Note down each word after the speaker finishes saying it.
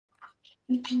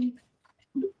Okay,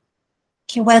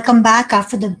 welcome back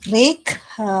after the break.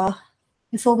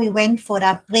 Before we went for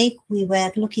our break, we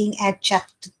were looking at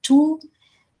chapter 2.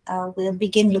 We'll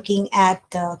begin looking at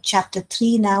chapter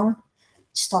 3 now.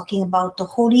 It's talking about the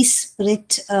Holy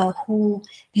Spirit who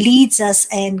leads us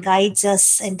and guides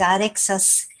us and directs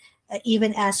us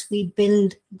even as we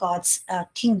build God's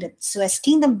kingdom. So as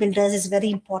kingdom builders, it's very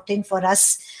important for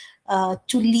us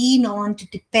to lean on, to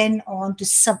depend on, to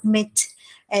submit,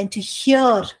 and to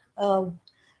hear, and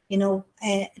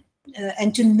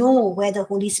to know where the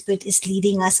Holy Spirit is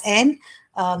leading us and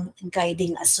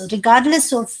guiding us. So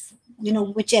regardless of,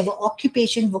 whichever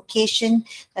occupation, vocation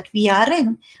that we are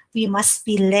in, we must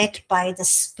be led by the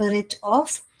Spirit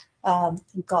of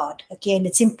God. Okay, and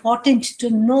it's important to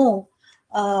know,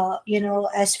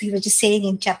 as we were just saying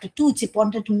in chapter 2, it's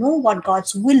important to know what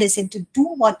God's will is and to do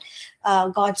what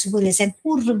God's will is, and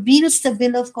who reveals the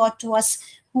will of God to us,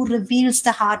 who reveals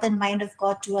the heart and mind of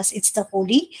God to us. It's the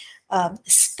Holy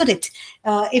Spirit.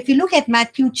 If you look at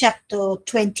Matthew chapter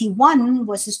 21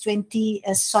 verses 20,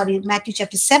 Matthew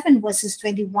chapter 7 verses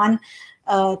 21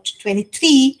 to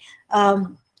 23,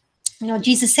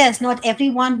 Jesus says, not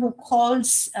everyone who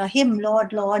calls him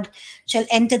Lord, Lord shall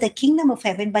enter the kingdom of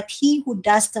heaven, but he who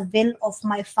does the will of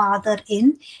my Father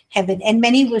in heaven. And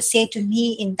many will say to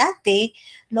me in that day,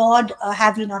 Lord,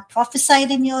 have you not prophesied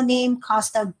in your name,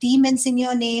 cast out demons in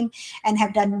your name, and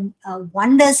have done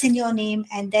wonders in your name?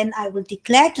 And then I will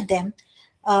declare to them,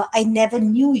 I never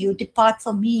knew you. Depart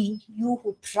from me, you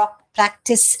who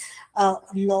practice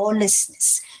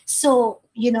lawlessness. So,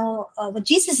 what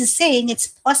Jesus is saying, it's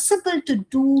possible to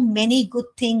do many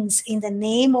good things in the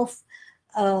name of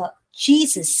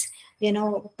Jesus,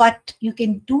 but you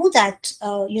can do that,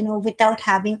 without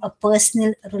having a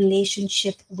personal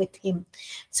relationship with him.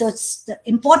 So it's the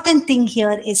important thing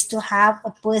here is to have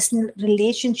a personal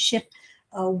relationship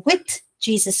with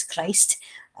Jesus Christ,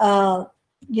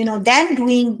 than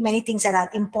doing many things that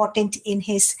are important in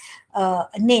his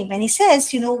name. And he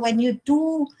says, when you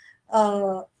do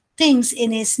things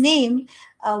in his name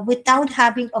without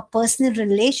having a personal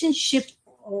relationship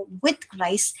with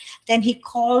Christ, then he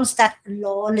calls that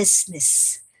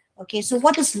lawlessness. Okay, so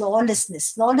what is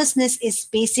lawlessness? Lawlessness is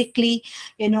basically,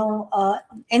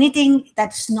 anything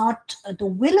that's not the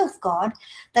will of God,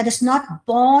 that is not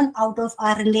born out of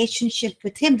our relationship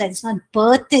with him, that is not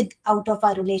birthed out of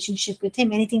our relationship with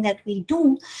him. Anything that we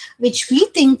do, which we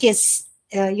think is,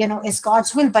 is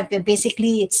God's will, but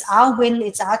basically it's our will,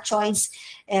 it's our choice,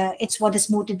 it's what is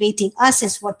motivating us,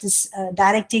 it's what is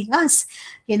directing us,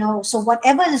 so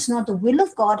whatever is not the will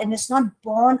of God and it's not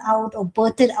born out or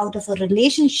birthed out of a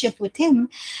relationship with him,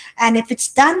 and if it's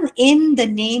done in the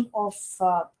name of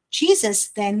Jesus,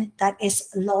 then that is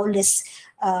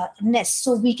lawlessness.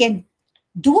 So we can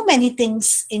do many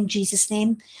things in Jesus'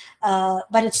 name,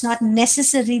 but it's not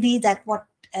necessarily that what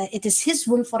it is his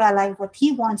will for our life, what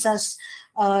he wants us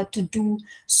to do.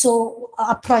 So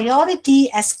a priority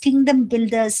as kingdom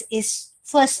builders is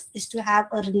first is to have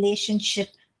a relationship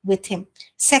with him.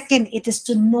 Second, it is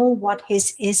to know what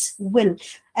his will,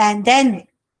 and then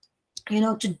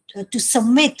to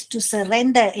submit, to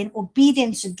surrender in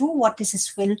obedience, to do what is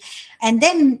his will. And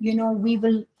then we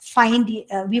will find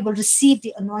we will receive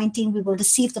the anointing, we will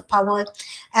receive the power,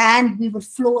 and we will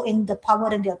flow in the power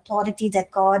and the authority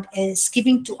that God is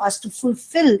giving to us to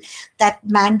fulfill that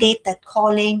mandate, that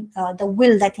calling, the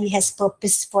will that he has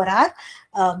purposed for our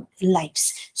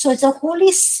lives. So it's the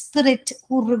Holy Spirit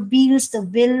who reveals the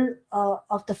will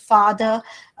of the Father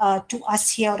to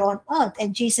us here on earth.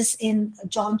 And Jesus in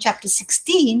John chapter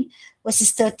 16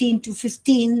 verses 13 to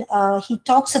 15, he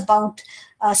talks about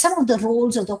some of the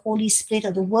roles of the Holy Spirit,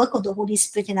 or the work of the Holy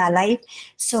Spirit in our life.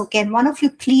 So can one of you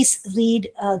please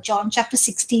read John chapter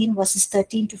 16 verses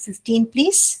 13 to 15,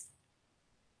 please?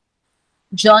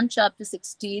 John chapter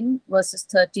 16 verses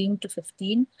 13 to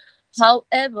 15.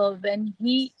 However, when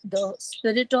he, the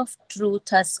Spirit of truth,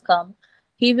 has come,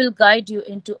 he will guide you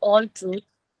into all truth,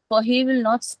 for he will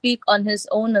not speak on his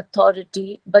own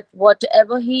authority, but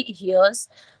whatever he hears,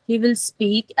 he will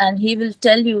speak, and he will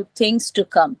tell you things to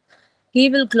come. He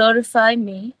will glorify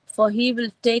me, for he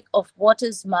will take of what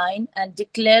is mine and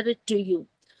declare it to you.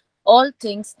 All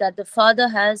things that the Father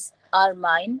has are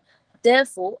mine.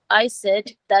 Therefore, I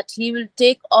said that he will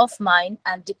take of mine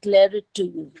and declare it to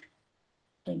you.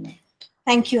 Amen.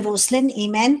 Thank you, Rosalind.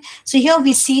 Amen. So here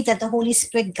we see that the Holy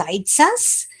Spirit guides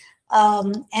us,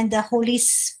 and the Holy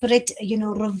Spirit,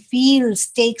 reveals,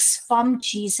 takes from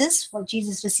Jesus what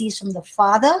Jesus receives from the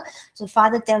Father. So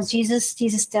Father tells Jesus,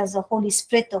 Jesus tells the Holy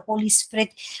Spirit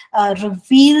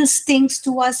reveals things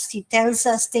to us. He tells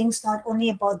us things not only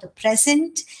about the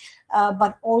present,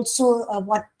 but also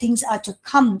what things are to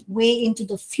come way into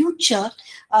the future,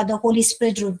 the Holy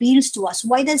Spirit reveals to us.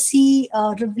 Why does he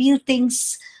reveal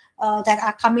things that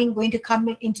are going to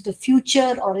come into the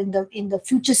future, or in the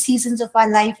future seasons of our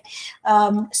life,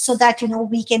 so that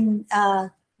we can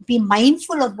be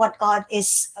mindful of what God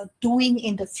is doing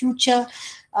in the future.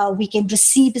 We can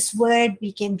receive his word,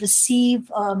 we can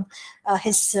receive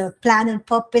his plan and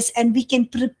purpose, and we can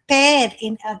prepare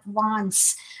in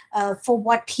advance for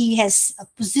what he has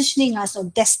positioning us or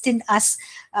destined us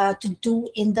to do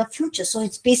in the future. So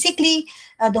it's basically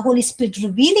the Holy Spirit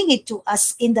revealing it to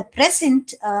us in the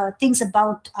present, things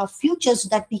about our future, so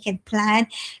that we can plan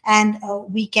and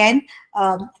we can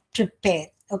prepare.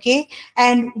 Okay,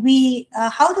 and we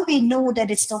how do we know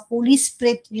that it's the Holy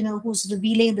Spirit who's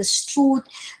revealing this truth,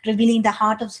 revealing the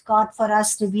heart of God for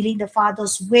us, revealing the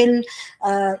Father's will,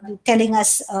 telling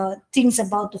us things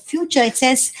about the future? It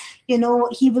says,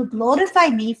 he will glorify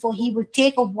me, for he will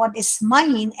take of what is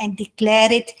mine and declare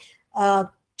it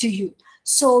to you.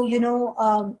 So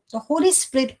the Holy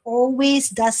Spirit always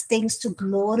does things to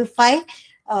glorify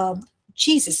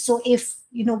Jesus. So if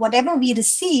whatever we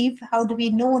receive, how do we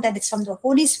know that it's from the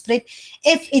Holy Spirit?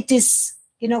 If it is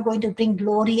going to bring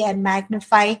glory and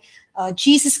magnify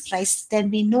Jesus Christ, then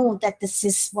we know that this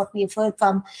is what we have heard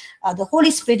from the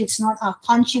Holy Spirit. It's not our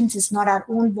conscience, it's not our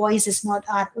own voice, it's not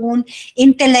our own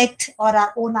intellect or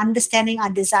our own understanding,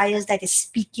 our desires that is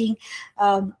speaking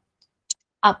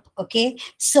up. Okay,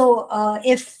 so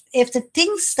if the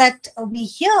things that we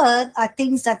hear are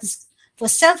things that is for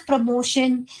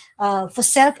self-promotion, for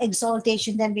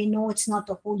self-exaltation, then we know it's not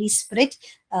the Holy Spirit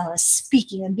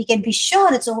speaking. And we can be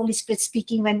sure it's the Holy Spirit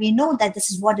speaking when we know that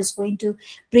this is what is going to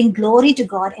bring glory to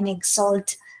God and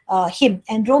exalt him.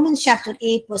 And Romans chapter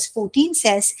 8 verse 14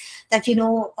 says that,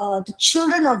 the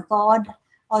children of God,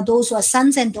 or those who are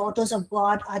sons and daughters of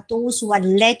God, are those who are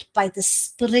led by the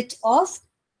Spirit of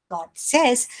God.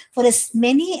 Says, for as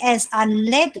many as are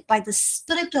led by the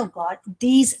Spirit of God,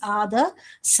 these are the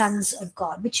sons of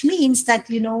God. Which means that,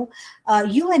 you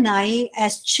and I,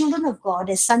 as children of God,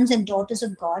 as sons and daughters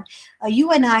of God,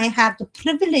 you and I have the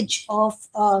privilege of,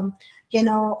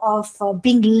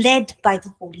 being led by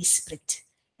the Holy Spirit.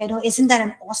 Isn't that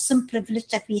an awesome privilege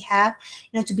that we have,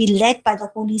 to be led by the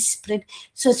Holy Spirit?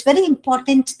 So it's very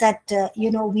important that,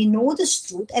 we know this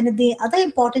truth. And the other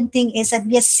important thing is that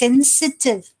we are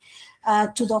sensitive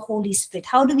to the Holy Spirit.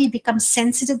 How do we become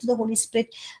sensitive to the Holy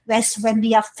Spirit? When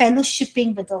we are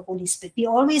fellowshipping with the Holy Spirit. We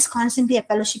always constantly are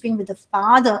fellowshipping with the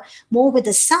Father, more with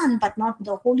the Son, but not with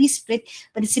the Holy Spirit.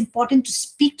 But it's important to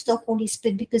speak to the Holy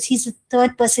Spirit because he's the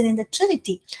third person in the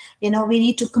Trinity. We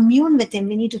need to commune with him.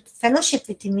 We need to fellowship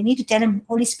with him. We need to tell him,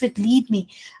 Holy Spirit, lead me,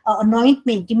 anoint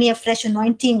me, give me a fresh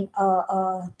anointing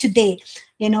today.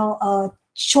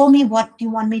 Show me what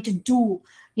you want me to do.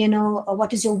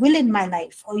 What is your will in my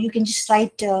life? Or you can just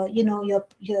write,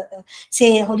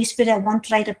 say, Holy Spirit, I want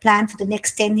to write a plan for the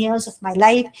next 10 years of my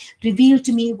life. Reveal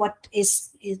to me what is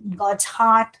in God's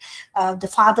heart, the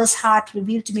Father's heart.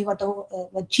 Reveal to me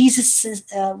what Jesus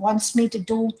wants me to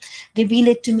do. Reveal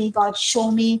it to me, God. Show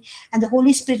me. And the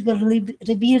Holy Spirit will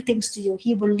reveal things to you.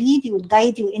 He will lead you,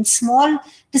 guide you in small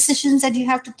decisions that you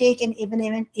have to take, and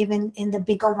even in the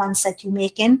bigger ones that you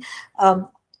make in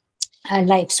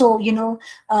life. So,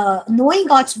 knowing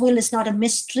God's will is not a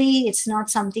mystery. It's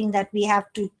not something that we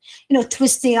have to,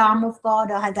 twist the arm of God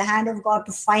or have the hand of God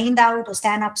to find out, or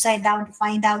stand upside down to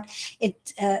find out.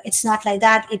 It's not like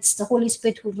that. It's the Holy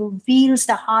Spirit who reveals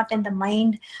the heart and the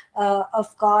mind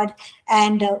of God.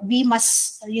 And we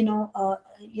must,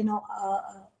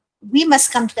 we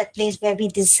must come to that place where we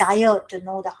desire to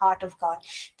know the heart of God,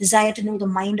 desire to know the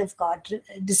mind of God,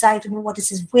 desire to know what is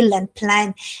his will and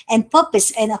plan and purpose.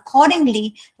 And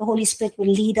accordingly, the Holy Spirit will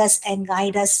lead us and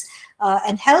guide us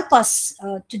and help us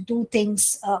to do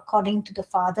things according to the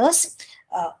Father's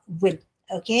will.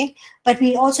 Okay. But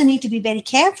we also need to be very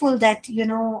careful that,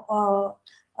 that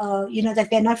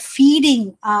we are not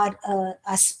feeding our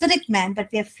spirit man, but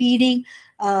we are feeding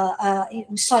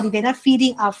we're not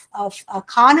feeding of our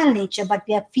carnal nature, but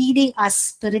we are feeding our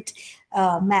spirit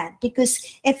man. Because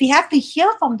if we have to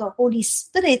hear from the Holy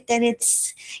Spirit, then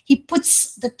he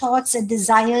puts the thoughts and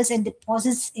desires and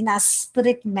deposits in our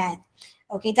spirit man.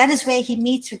 Okay, that is where he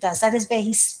meets with us. That is where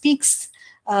he speaks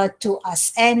to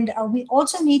us. And we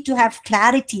also need to have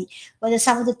clarity whether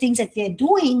some of the things that we are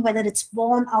doing, whether it's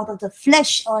born out of the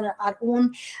flesh or our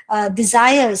own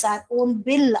desires, our own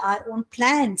will, our own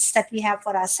plans that we have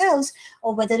for ourselves,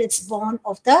 or whether it's born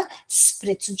of the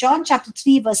Spirit. So John chapter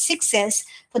 3 verse 6 says,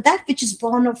 for that which is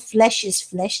born of flesh is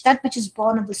flesh, that which is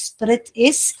born of the Spirit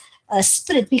is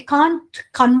spirit. We can't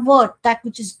convert that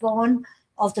which is born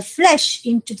of the flesh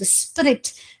into the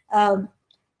spirit.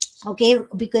 Okay,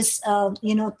 because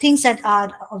things that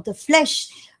are of the flesh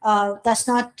does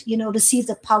not receive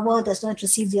the power, does not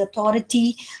receive the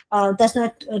authority, does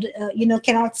not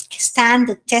cannot stand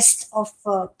the test of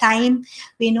time.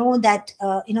 We know that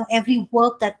every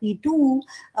work that we do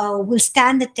will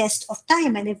stand the test of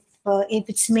time, and if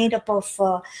it's made up of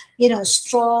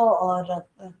straw or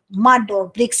mud or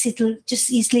bricks, it will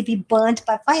just easily be burnt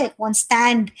by fire. It won't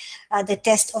stand the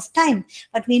test of time.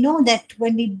 But we know that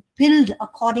when we build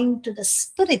according to the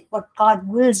spirit, what God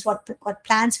wills, what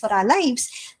plans for our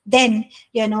lives, then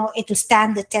it will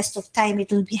stand the test of time.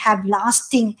 It will have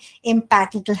lasting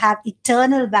impact. It will have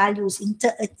eternal values,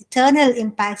 eternal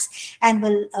impacts, and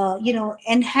will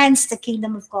enhance the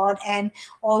kingdom of God and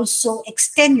also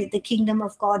extend the kingdom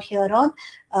of God here on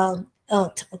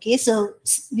earth. Okay, so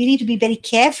we need to be very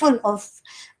careful of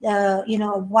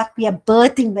what we are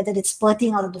birthing, whether it's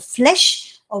birthing out of the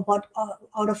flesh or what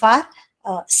out of our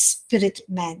spirit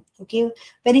man. Okay,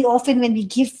 very often when we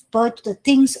give birth to the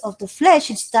things of the flesh,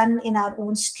 it's done in our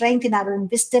own strength, in our own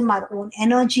wisdom, our own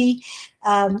energy,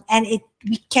 and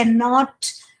we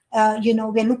cannot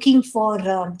we're looking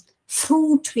for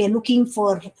fruit. We are looking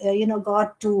for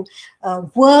God to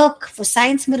work for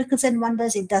signs, miracles, and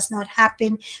wonders. It does not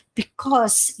happen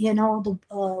because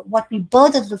what we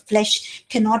birth of the flesh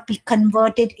cannot be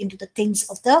converted into the things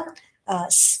of the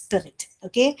spirit.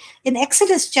 Okay, in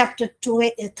Exodus chapter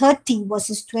 30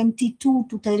 verses 22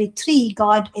 to 33,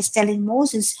 God is telling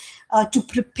Moses to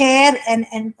prepare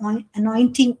an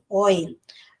anointing oil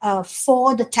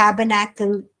for the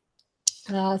tabernacle,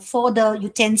 for the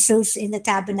utensils in the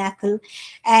tabernacle,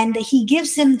 and he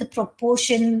gives him the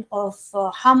proportion of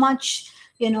how much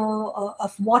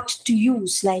of what to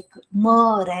use, like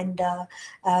myrrh and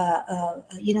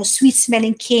sweet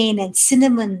smelling cane and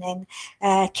cinnamon and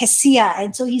cassia.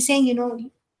 And so he's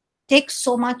saying, take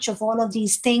so much of all of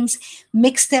these things,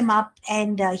 mix them up,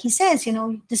 and he says,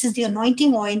 this is the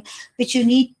anointing oil which you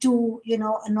need to,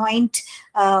 anoint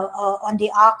on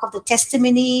the ark of the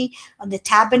testimony, on the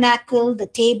tabernacle, the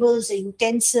tables, the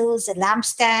utensils, the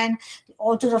lampstand, the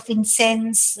altar of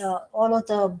incense, all of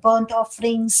the burnt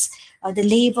offerings, the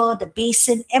laver, the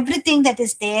basin, everything that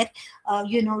is there.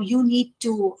 You need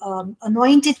to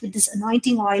anoint it with this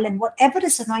anointing oil, and whatever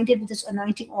is anointed with this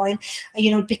anointing oil,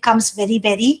 it becomes very,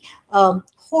 very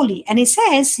holy. And it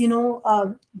says,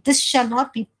 this shall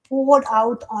not be poured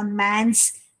out on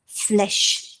man's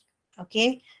flesh.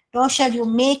 Okay, nor shall you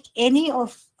make any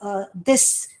of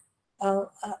this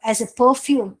as a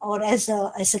perfume or as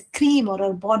a cream or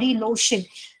a body lotion,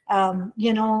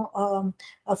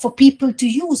 for people to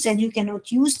use. And you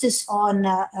cannot use this on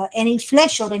any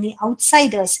flesh or any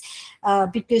outsiders,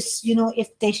 because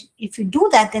if you do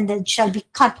that, then they shall be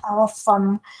cut off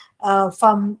from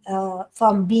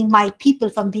being my people,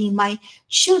 from being my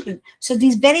children. So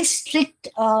these very strict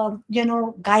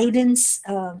guidance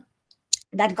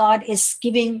that God is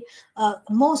giving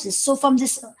Moses. So from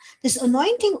this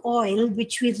anointing oil,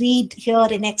 which we read here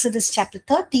in Exodus chapter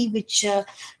 30, which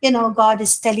God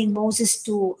is telling Moses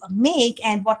to make,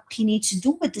 and what he needs to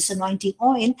do with this anointing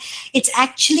oil, it's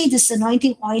actually, this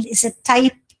anointing oil is a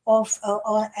type of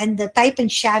and the type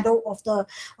and shadow of the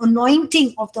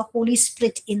anointing of the Holy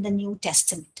Spirit in the New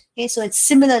Testament. Okay, so it's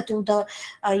similar to the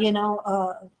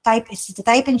type. It's the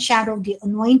type and shadow of the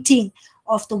anointing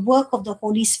of the work of the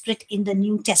Holy Spirit in the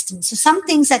New Testament. So some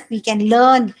things that we can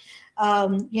learn,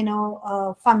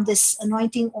 from this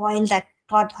anointing oil that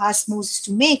God asked Moses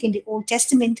to make in the Old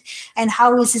Testament, and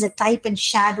how is it a type and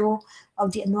shadow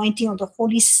of the anointing of the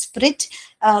Holy Spirit.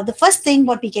 The first thing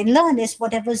what we can learn is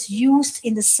whatever's used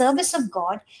in the service of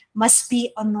God must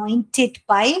be anointed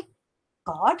by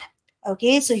God.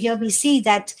 Okay, so here we see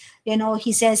that,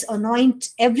 he says, anoint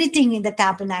everything in the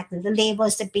tabernacle, the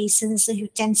lavers, the basins, the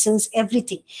utensils,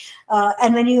 everything.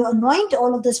 And when you anoint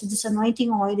all of this with this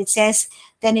anointing oil, it says,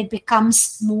 then it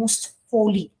becomes most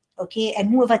holy. Okay, and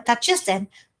whoever touches them,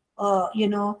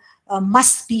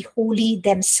 must be holy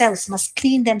themselves, must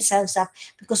clean themselves up,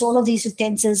 because all of these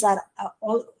utensils are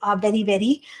very,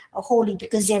 very holy,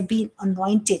 because they have been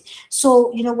anointed.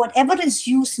 So, whatever is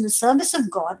used in the service of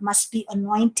God must be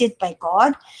anointed by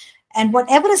God. And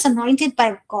whatever is anointed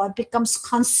by God becomes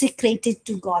consecrated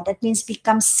to God. That means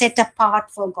becomes set apart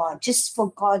for God, just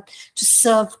for God, to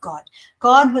serve God.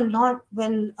 God will not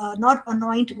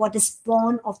anoint what is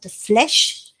born of the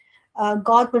flesh.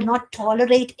 God will not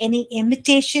tolerate any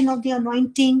imitation of the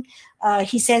anointing.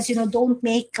 He says, don't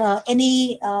make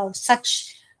any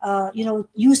such,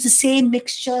 use the same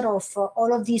mixture of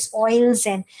all of these oils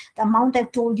and the amount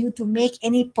I've told you to make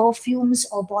any perfumes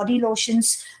or body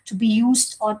lotions to be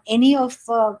used on any of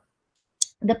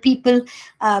the people,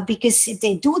 because if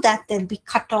they do that, they'll be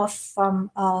cut off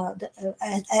from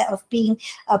of being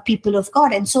a people of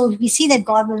God. And so we see that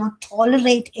God will not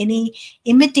tolerate any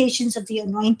imitations of the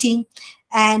anointing.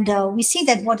 And we see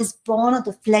that what is born of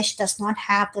the flesh does not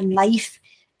have the life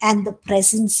and the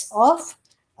presence of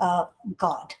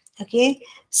God. Okay,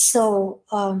 so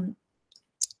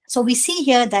so we see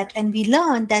here that, and we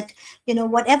learn that,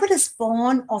 whatever is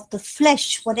born of the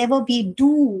flesh, whatever we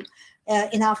do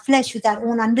in our flesh with our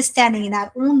own understanding, in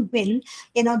our own will,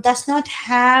 does not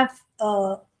have,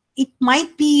 it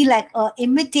might be like an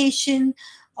imitation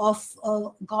of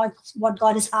God, what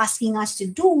God is asking us to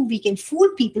do. We can fool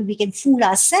people, we can fool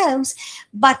ourselves,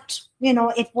 but,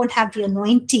 it won't have the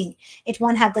anointing. It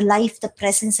won't have the life, the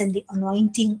presence, and the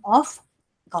anointing of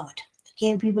God.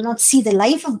 Okay, we will not see the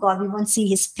life of God. We won't see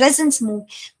his presence move.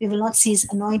 We will not see his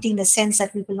anointing in the sense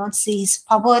that we will not see his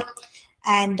power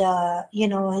and,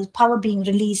 his power being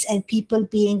released and people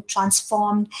being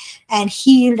transformed and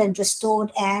healed and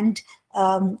restored and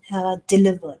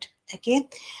delivered. Okay.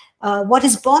 What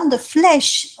is born of the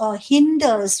flesh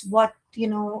hinders what,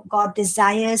 God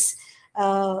desires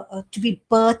to be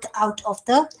birthed out of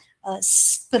the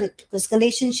spirit, because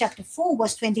Galatians chapter 4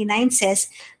 verse 29 says,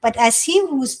 but as he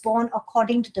who was born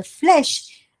according to the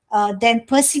flesh then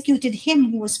persecuted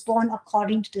him who was born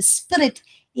according to the spirit,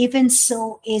 even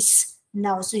so is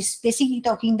now. So he's basically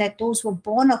talking that those who were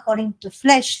born according to the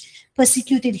flesh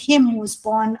persecuted him who was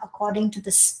born according to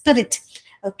the spirit.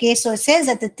 Okay, so it says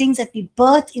that the things that we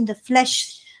birth in the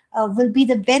flesh will be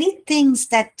the very things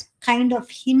that kind of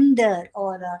hinder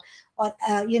or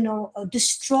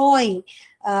destroy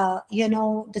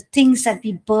the things that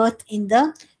we birth in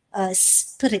the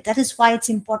spirit. That is why it's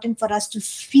important for us to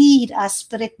feed our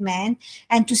spirit man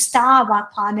and to starve our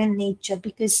carnal nature,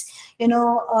 because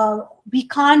we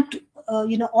can't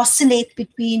oscillate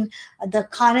between the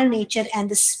carnal nature and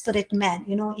the spirit man.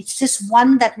 It's just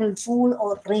one that will rule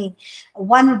or reign.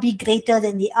 One will be greater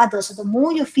than the other. So the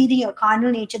more you're feeding your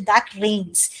carnal nature, that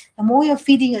reigns. The more you're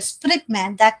feeding your spirit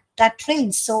man, that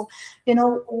reigns. So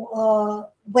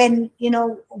when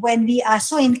we are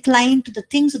so inclined to the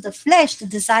things of the flesh, the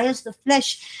desires of the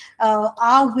flesh,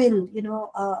 our will,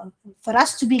 for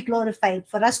us to be glorified,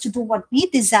 for us to do what we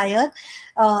desire,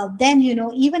 then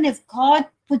even if God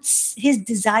puts his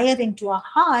desire into our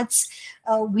hearts,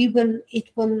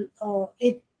 it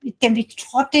can be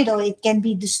thwarted, or it can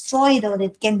be destroyed, or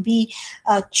it can be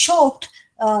choked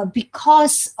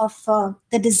because of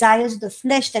the desires of the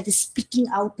flesh that is speaking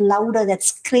out louder,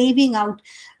 that's craving out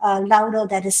louder,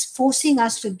 that is forcing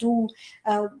us to do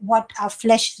what our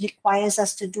flesh requires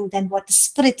us to do than what the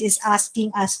spirit is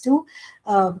asking us to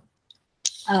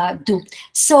do.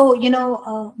 So,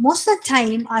 most of the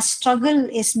time our struggle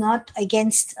is not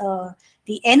against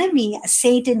the enemy,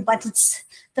 Satan, but it's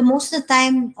most of the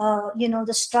time,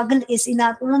 the struggle is in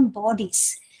our own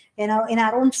bodies. In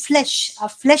our own flesh. Our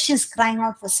flesh is crying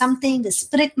out for something, the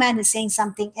spirit man is saying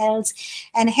something else,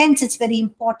 and hence it's very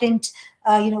important,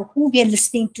 who we are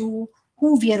listening to,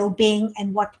 who we are obeying,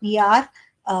 and what we are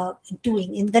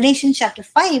doing. In Galatians chapter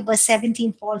 5 verse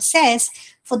 17, Paul says,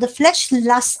 for the flesh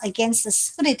lusts against the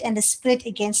spirit, and the spirit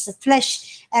against the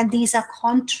flesh, and these are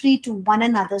contrary to one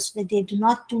another, so that they do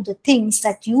not do the things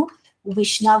that you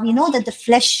wish. Now we know that the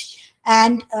flesh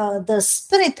and the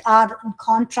spirit are in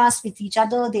contrast with each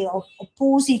other. They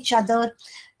oppose each other,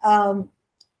 and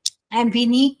we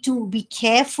need to be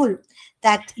careful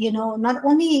that not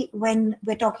only when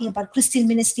we're talking about Christian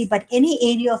ministry, but any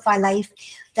area of our life,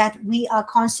 that we are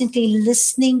constantly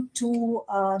listening to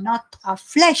not our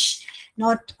flesh,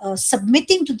 not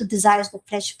submitting to the desires of the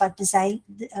flesh, but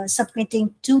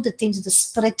submitting to the things of the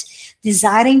spirit,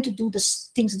 desiring to do the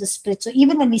things of the spirit. So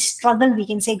even when we struggle, we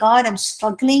can say, God, I'm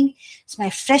struggling. It's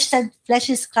my flesh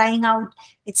is crying out.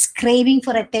 It's craving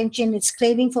for attention. It's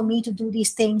craving for me to do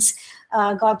these things.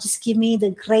 God, just give me the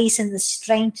grace and the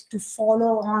strength to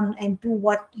follow on and do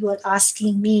what you are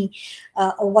asking me,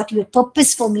 or what your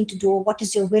purpose for me to do, or what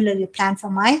is your will or your plan for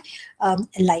my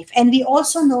life. And we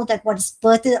also know that what is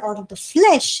birthed out of the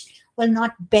flesh will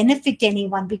not benefit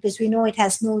anyone, because we know it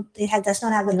does not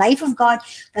have the life of God,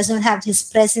 does not have his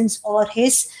presence or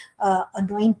his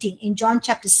anointing. In John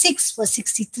chapter 6 verse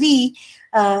 63,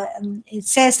 it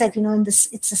says that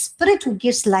it's the spirit who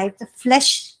gives life, the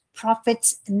flesh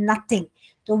profits nothing.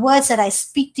 The words that I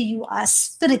speak to you are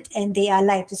spirit and they are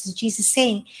life. This is Jesus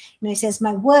saying, he says,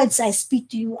 my words I speak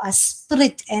to you are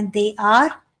spirit and they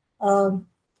are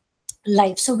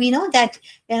life. So we know that,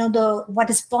 the what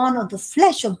is born of the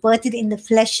flesh or birthed in the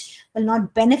flesh will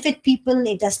not benefit people.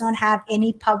 It does not have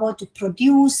any power to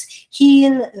produce,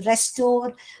 heal,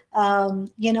 restore.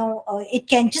 It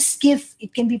can just give.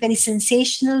 It can be very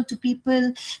sensational to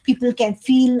people. People can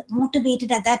feel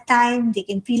motivated at that time. They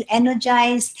can feel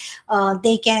energized.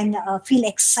 They can feel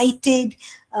excited.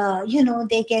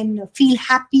 They can feel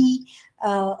happy.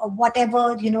 Or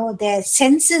whatever, their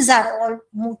senses are all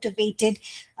motivated,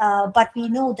 but we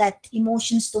know that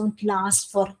emotions don't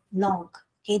last for long.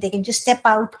 Okay, they can just step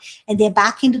out and they're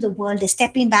back into the world. They're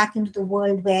stepping back into the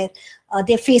world where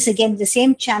they face again the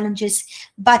same challenges.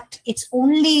 But it's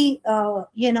only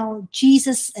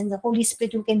Jesus and the Holy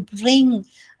Spirit who can bring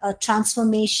a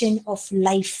transformation of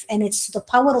life, and it's the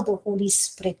power of the Holy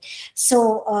Spirit.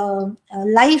 So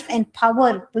life and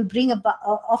power will bring about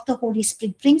of the Holy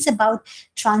Spirit brings about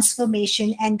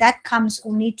transformation, and that comes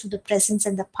only to the presence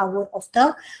and the power of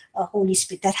the Holy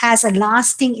Spirit that has a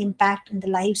lasting impact in the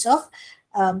lives of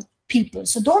people.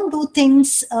 So don't do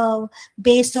things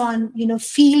based on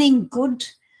feeling good,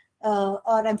 or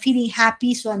I'm feeling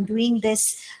happy, so I'm doing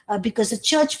this because the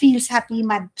church feels happy,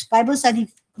 my Bible study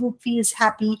group feels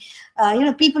happy.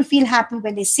 People feel happy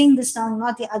when they sing the song,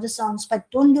 not the other songs.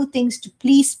 But don't do things to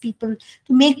please people,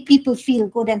 to make people feel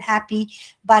good and happy.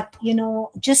 But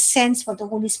just sense what the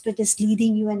Holy Spirit is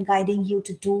leading you and guiding you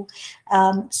to do,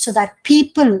 so that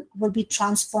people will be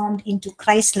transformed into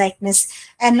Christ likeness,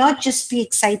 and not just be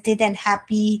excited and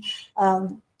happy,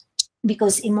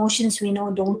 because emotions we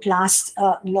know don't last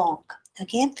long.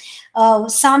 Okay,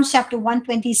 Psalms chapter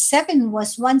 127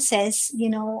 verse 1 says,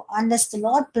 unless the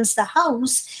Lord builds the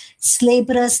house,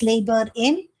 laborers labor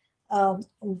in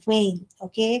vain.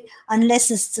 Okay,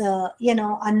 unless it's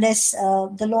unless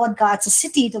the Lord guards a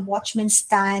city, the watchmen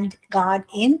stand guard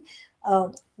in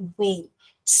vain.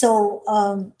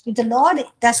 So if the Lord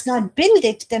does not build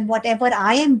it, then whatever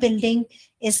I am building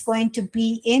is going to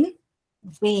be in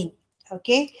vain.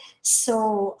 Okay,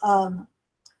 so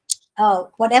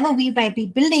whatever we might be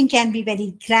building can be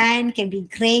very grand, can be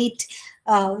great.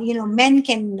 Men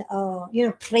can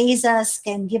praise us,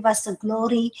 can give us the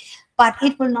glory, but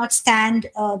it will not stand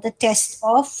the test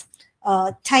of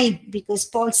time, because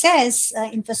Paul says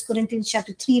in 1 Corinthians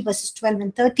chapter 3 verses 12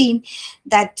 and 13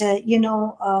 that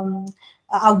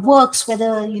our works,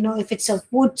 whether if it's of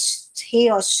wood,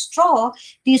 hay, or straw,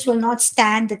 these will not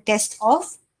stand the test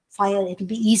of fire. It will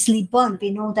be easily burned.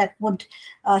 We know that wood,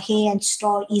 hay, and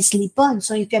straw easily burn.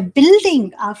 So if you're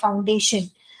building our foundation,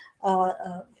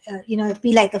 it'd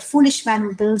be like a foolish man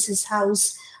who builds his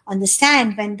house on the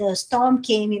sand. When the storm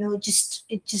came, it just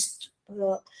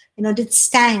did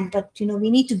stand. But we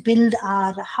need to build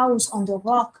our house on the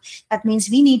rock. That means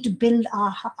we need to build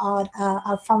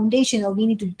our foundation, or we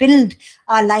need to build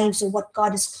our lives, or what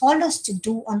God has called us to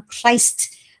do on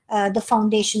Christ, the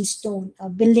foundation stone,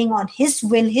 building on His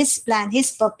will, His plan,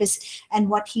 His purpose, and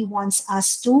what He wants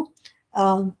us to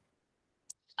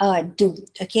do.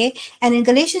 Okay, and in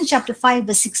Galatians chapter 5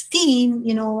 verse 16,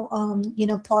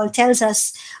 Paul tells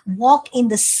us, walk in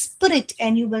the Spirit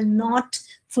and you will not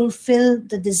fulfill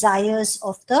the desires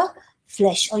of the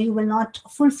flesh, or you will not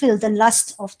fulfill the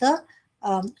lust of the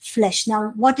flesh.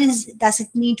 Now, what does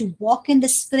it mean to walk in the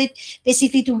Spirit?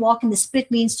 Basically, to walk in the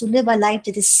Spirit means to live a life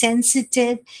that is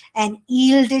sensitive and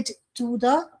yielded to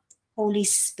the Holy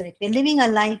Spirit. We're living a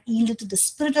life yielded to the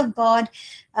Spirit of God,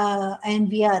 and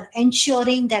we are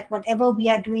ensuring that whatever we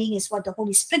are doing is what the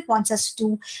Holy Spirit wants us to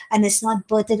do, and it's not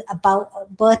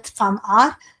birthed from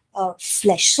our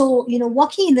flesh. So,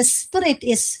 walking in the Spirit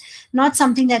is not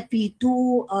something that we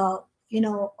do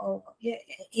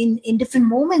in different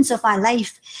moments of our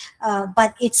life,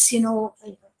 but it's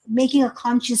making a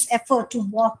conscious effort to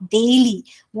walk daily,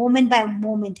 moment by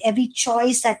moment. Every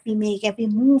choice that we make, every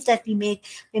move that we make,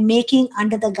 we're making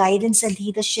under the guidance and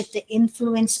leadership, the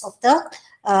influence of the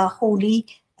Holy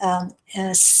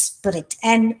Spirit.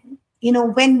 And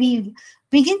when we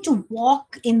begin to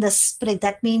walk in the Spirit,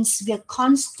 that means we are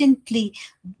constantly,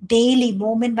 daily,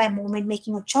 moment by moment,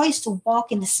 making a choice to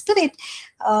walk in the Spirit.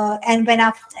 And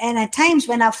at times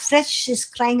when our flesh is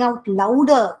crying out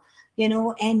louder,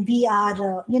 and we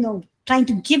are, trying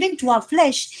to give in to our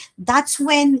flesh, that's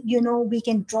when, we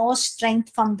can draw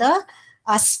strength from the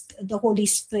the Holy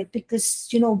Spirit, because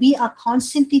we are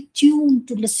constantly tuned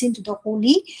to listen to the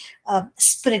Holy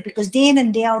Spirit, because day in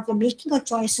and day out we're making a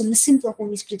choice to listen to the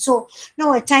Holy Spirit. So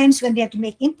at times when we have to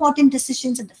make important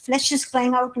decisions and the flesh is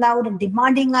crying out loud and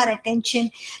demanding our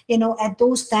attention, at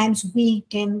those times we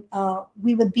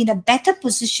would be in a better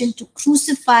position to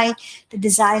crucify the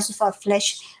desires of our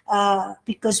flesh,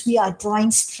 because we are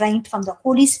drawing strength from the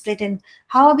Holy Spirit. And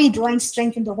how are we drawing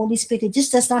strength from the Holy Spirit? It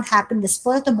just does not happen the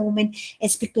spur of the moment.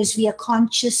 It's because we are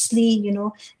consciously,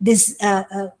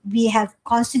 we have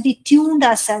constantly tuned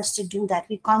ourselves to do that.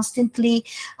 We constantly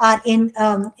are in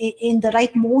the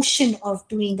right motion of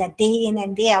doing that day in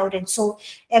and day out. And so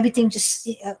everything just,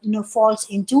 falls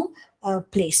into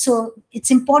place. So it's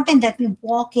important that we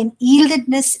walk in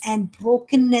yieldedness and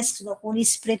brokenness to the Holy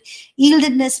Spirit.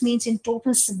 Yieldedness means in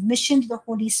total submission to the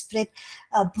Holy Spirit.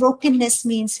 Brokenness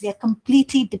means we are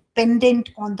completely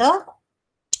dependent on the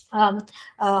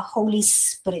Holy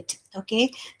Spirit.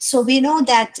 Okay, so we know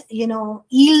that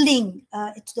yielding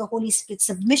to the Holy Spirit,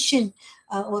 submission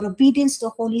or obedience to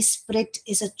the Holy Spirit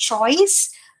is a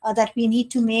choice that we need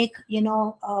to make.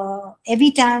 Every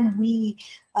time we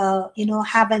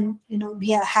we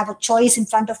have a choice in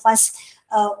front of us.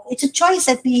 It's a choice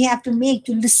that we have to make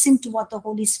to listen to what the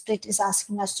Holy Spirit is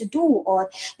asking us to do, or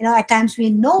at times we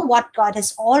know what God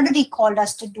has already called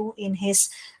us to do in His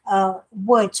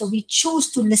word, so we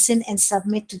choose to listen and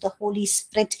submit to the Holy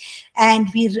Spirit, and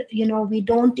we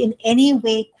don't in any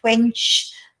way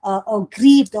quench or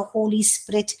grieve the Holy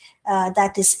Spirit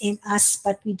that is in us,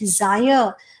 but we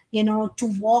desire to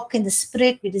walk in the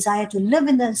Spirit. We desire to live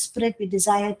in the Spirit. We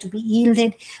desire to be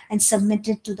yielded and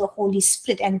submitted to the Holy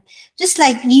Spirit. And just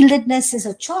like yieldedness is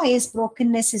a choice,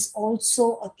 brokenness is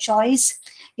also a choice.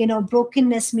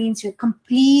 Brokenness means you're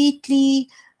completely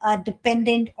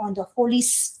dependent on the Holy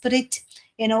Spirit.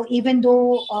 Even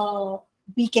though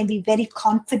we can be very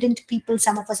confident people.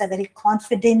 Some of us are very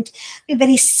confident. We're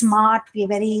very smart. We're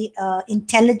very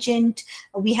intelligent.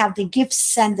 We have the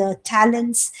gifts and the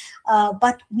talents.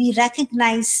 But we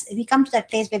come to that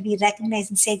place where we recognize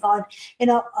and say, God,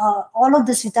 all of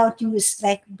this without you is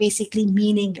like basically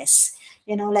meaningless.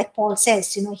 Like Paul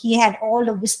says, he had all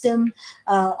the wisdom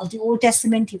of the Old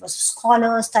Testament. He was a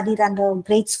scholar, studied under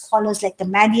great scholars like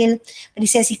Gamaliel. But he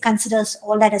says he considers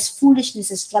all that as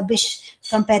foolishness, as rubbish,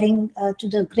 comparing to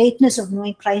the greatness of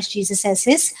knowing Christ Jesus as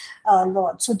his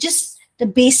Lord. So just the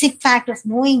basic fact of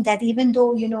knowing that even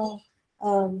though,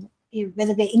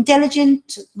 whether we're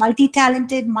intelligent,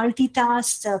 multi-talented,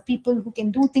 multitasked, people who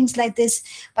can do things like this,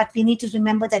 but we need to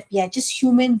remember that we are just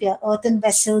human. We are earthen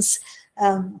vessels.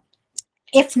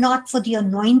 If not for the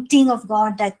anointing of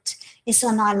God that is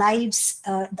on our lives,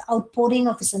 the outpouring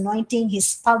of His anointing,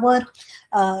 His power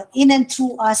in and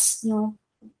through us,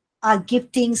 our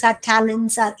giftings, our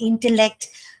talents, our intellect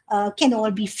can all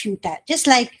be futile. Just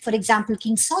like, for example,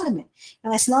 King Solomon.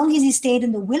 As long as he stayed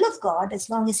in the will of God, as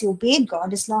long as he obeyed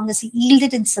God, as long as he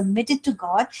yielded and submitted to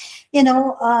God,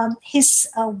 his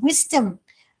wisdom,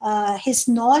 his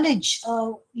knowledge,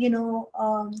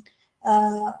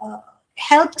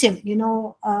 helped him.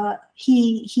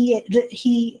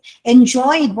 He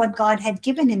enjoyed what God had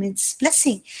given him, its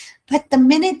blessing. But the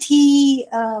minute he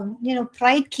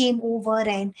pride came over,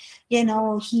 and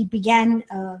he began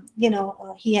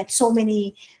he had so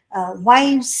many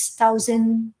wives,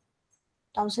 1,000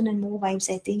 and more wives,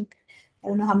 I think. I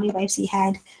don't know how many wives he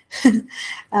had.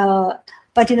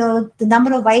 But the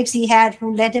number of wives he had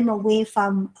who led him away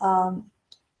from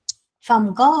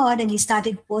God, and he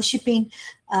started worshiping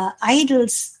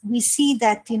idols. We see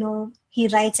that he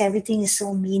writes everything is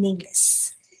so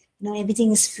meaningless.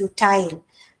 Everything is futile.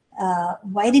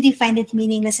 Why did he find it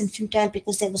meaningless and futile?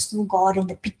 Because there was no God in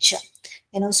the picture.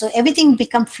 So everything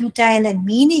become futile and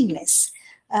meaningless,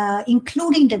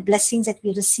 including the blessings that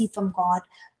we receive from God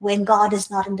when God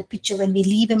is not in the picture, when we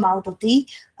leave Him out of the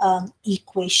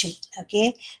equation.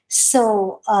 Okay,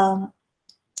 so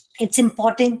it's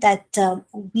important that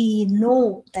we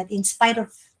know that in spite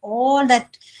of all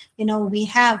that we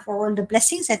have, all the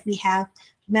blessings that we have,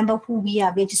 remember who we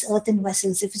are. We're just earthen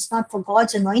vessels. If it's not for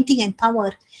God's anointing and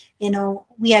power,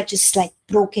 we are just like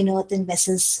broken earthen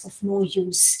vessels of no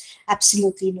use,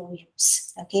 absolutely no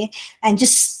use. Okay, and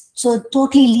just so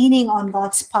totally leaning on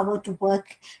God's power to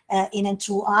work in and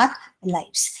through our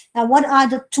lives. Now, what are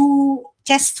the two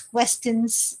test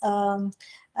questions? What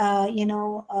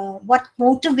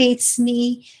motivates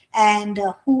me, and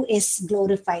who is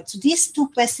glorified? So these two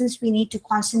questions we need to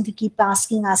constantly keep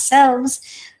asking ourselves,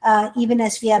 even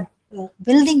as we are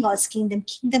building God's kingdom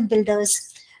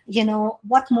builders.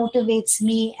 What motivates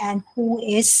me and who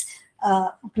is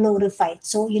glorified?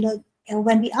 So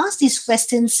when we ask these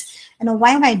questions,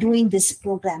 why am I doing this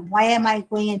program? Why am I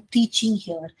going and preaching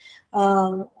here?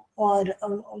 Or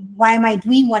why am I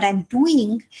doing what I'm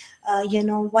doing?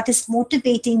 What is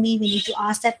motivating me? We need to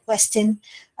ask that question.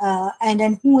 And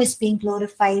then who is being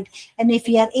glorified? And if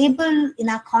we are able in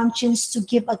our conscience to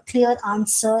give a clear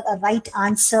answer, a right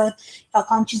answer, our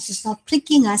conscience is not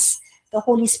pricking us, the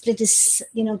Holy Spirit is,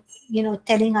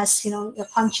 telling us, your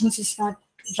conscience is not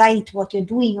right, what you're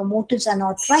doing, your motives are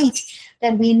not right,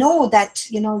 then we know that,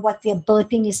 what we are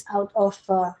birthing is out of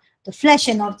the flesh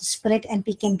and not the spirit, and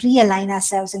we can realign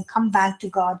ourselves and come back to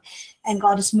God. And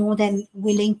God is more than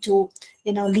willing to,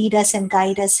 lead us and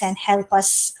guide us and help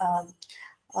us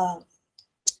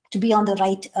to be on the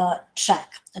right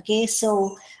track. Okay,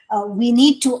 so we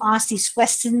need to ask these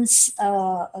questions,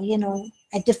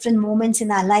 at different moments in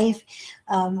our life,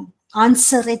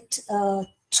 answer it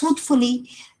truthfully,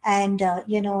 and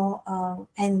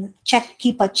and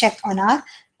keep a check on our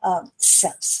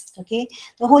selves. Okay,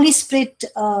 the Holy Spirit,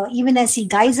 even as He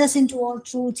guides us into all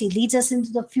truth, He leads us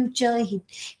into the future. He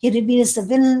reveals the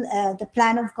will, the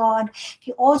plan of God.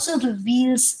 He also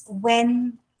reveals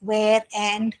when, where,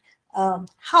 and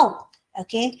how.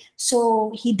 Okay,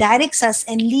 so He directs us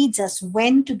and leads us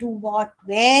when to do what,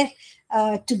 where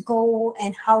to go,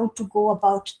 and how to go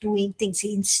about doing things.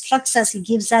 He instructs us, He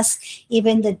gives us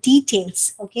even the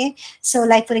details. Okay, so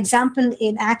like for example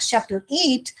in Acts chapter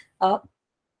 8,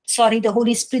 the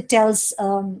Holy Spirit tells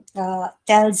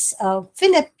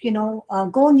Philip,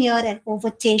 go near and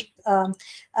overtake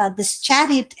this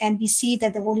chariot, and we see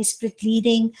that the Holy Spirit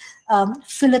leading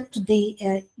Philip to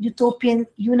the Ethiopian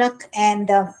eunuch, and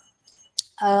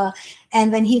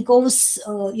when he goes,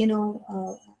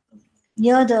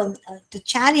 near the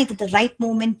chariot at the right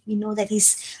moment, we know that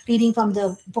he's reading from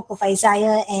the book of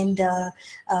Isaiah, and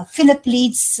Philip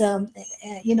leads,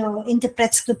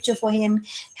 interprets scripture for him,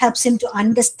 helps him to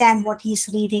understand what he's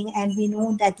reading, and we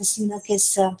know that this eunuch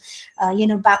is,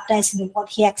 baptized in the water.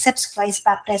 He accepts Christ,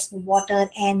 baptized in the water,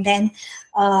 and then,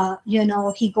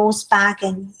 he goes back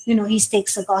and, he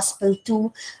takes the gospel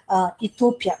to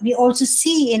Ethiopia. We also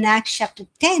see in Acts chapter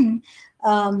 10,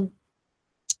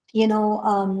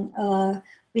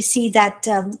 we see that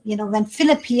when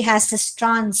Philip, he has this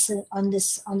trance on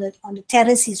the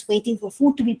terrace, he's waiting for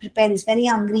food to be prepared, he's very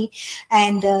hungry,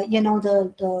 and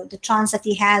the trance that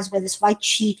he has with this white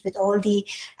sheet with all the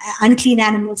unclean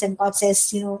animals, and God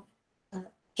says,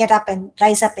 get up and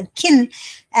rise up and kill,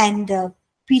 and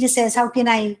Peter says, how can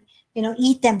I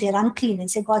eat them, they're unclean? And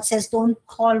so God says, don't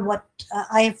call what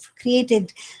I have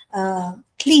created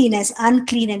clean as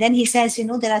unclean. And then he says,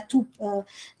 there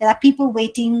are people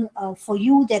waiting for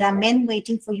you, there are men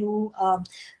waiting for you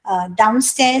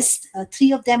downstairs,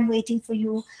 3 of them waiting for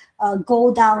you.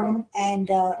 Go down and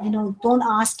don't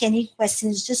ask any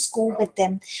questions, just go with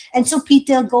them. And so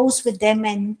Peter goes with them,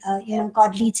 and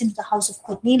God leads him to the house of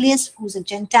Cornelius, who's a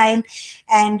Gentile,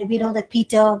 and we know that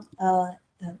Peter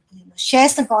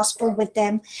shares the gospel with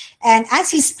them, and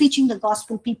as he's preaching the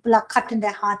gospel, people are cut in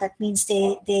their heart. That means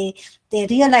they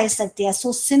realize that they are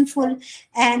so sinful,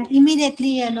 and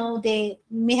immediately they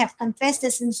may have confessed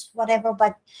their sins, whatever,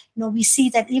 but we see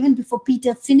that even before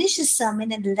Peter finishes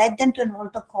sermon and led them to an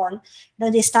altar call,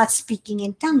 they start speaking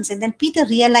in tongues. And then Peter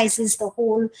realizes the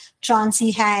whole trance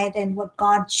he had and what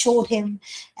God showed him,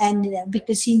 and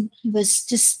because he was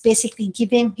just basically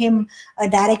giving him a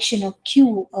direction, a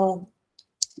cue,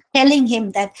 telling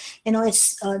him that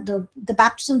it's the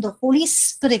baptism of the Holy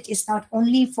Spirit is not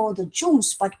only for the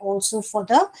Jews but also for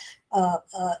the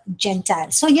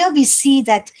Gentiles. So here we see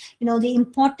that the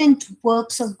important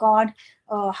works of God,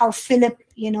 how Philip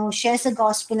shares the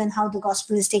gospel, and how the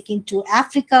gospel is taken to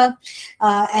Africa,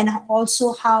 and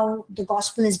also how the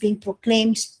gospel is being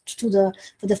proclaimed for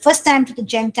the first time to the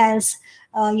Gentiles.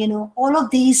 All of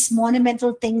these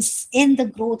monumental things in the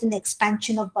growth and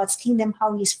expansion of God's kingdom,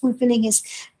 how He's fulfilling His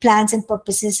plans and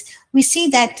purposes. We see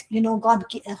that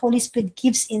Holy Spirit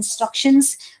gives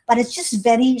instructions, but it's just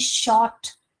very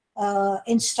short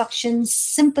instructions,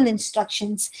 simple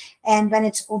instructions, and when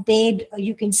it's obeyed,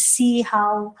 you can see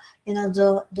how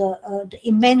the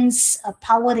immense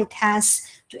power it has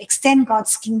to extend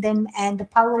God's kingdom, and the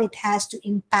power it has to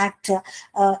impact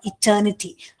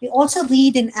eternity. We also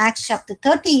read in Acts chapter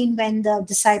 13, when the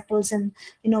disciples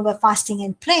were fasting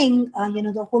and praying,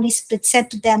 the Holy Spirit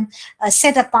said to them,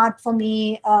 set apart for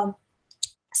me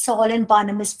Saul and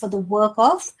Barnabas for the work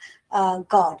of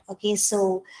God. Okay,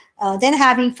 so then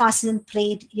having fasted and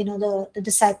prayed, the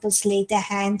disciples laid their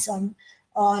hands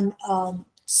on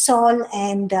Saul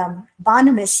and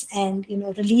Barnabas, and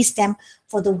released them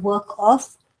for the work of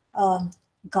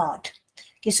God.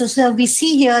 Okay, so we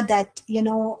see here that,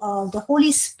 the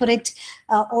Holy Spirit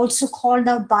also called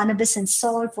out Barnabas and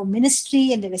Saul for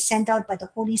ministry, and they were sent out by the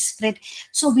Holy Spirit.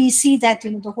 So we see that,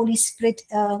 the Holy Spirit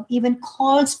even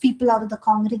calls people out of the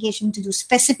congregation to do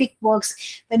specific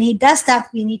works. When he does that,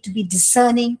 we need to be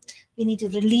discerning. We need to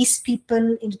release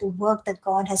people into the work that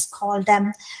God has called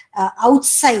them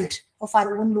outside of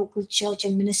our own local church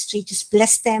and ministry. Just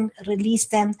bless them, release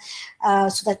them,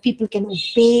 so that people can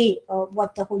obey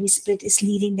what the Holy Spirit is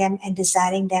leading them and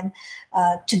desiring them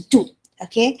to do.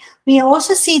 Okay, we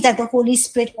also see that the Holy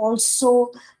Spirit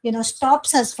also,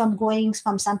 stops us from going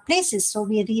from some places. So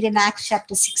we read in Acts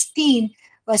chapter 16,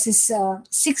 verses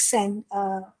 6 and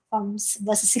from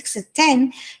verses 6 to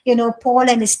 10, Paul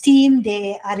and his team,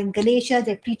 they are in Galatia,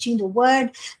 they're preaching the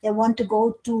word. They want to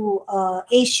go to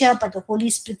Asia, but the Holy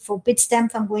Spirit forbids them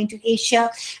from going to Asia.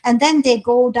 And then they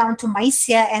go down to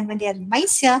Mysia, and when they're in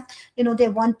Mysia, they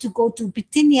want to go to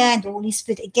Bithynia, and the Holy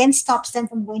Spirit again stops them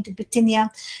from going to Bithynia.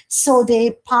 So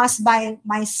they pass by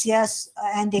Mysia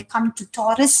and they come to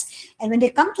Taurus. And when they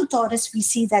come to Taurus, we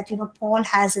see that, Paul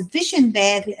has a vision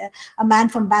where a man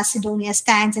from Macedonia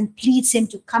stands and pleads him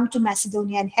to come to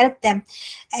Macedonia and help them.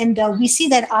 And we see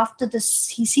that after this,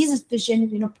 he sees his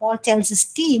vision, Paul tells his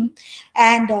team,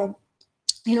 and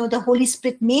the Holy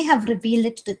Spirit may have revealed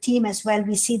it to the team as well.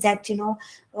 We see that,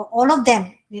 all of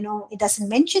them, it doesn't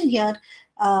mention here,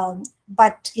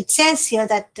 but it says here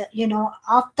that,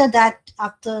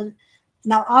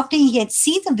 after he had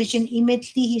seen the vision,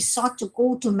 immediately he sought to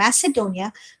go to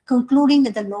Macedonia, concluding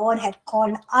that the Lord had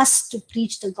called us to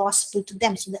preach the gospel to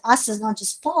them. So the us is not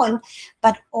just Paul,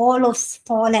 but all of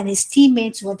Paul and his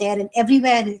teammates were there, and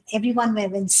everyone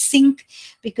were in sync,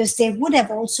 because they would have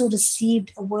also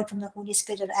received a word from the Holy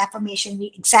Spirit or affirmation.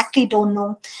 We exactly don't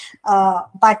know,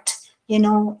 but we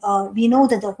know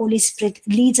that the Holy Spirit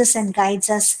leads us and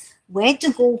guides us where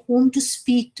to go, whom to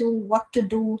speak to, what to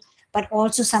do. But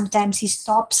also sometimes he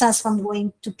stops us from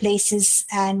going to places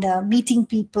and meeting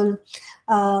people,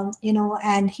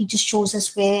 and he just shows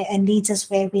us where and leads us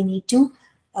where we need to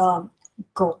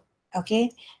go.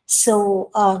 Okay,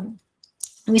 so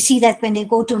we see that when they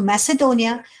go to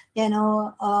Macedonia, they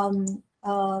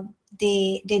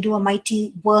do a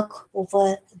mighty work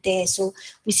over there. So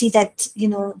we see that,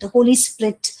 the Holy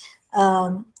Spirit,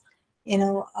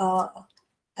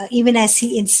 even as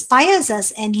he inspires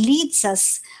us and leads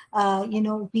us,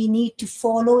 we need to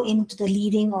follow into the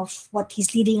leading of what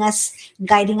he's leading us,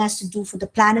 guiding us to do for the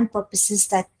plan and purposes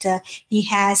that he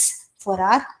has for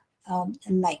our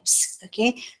lives.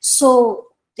 Okay, so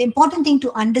the important thing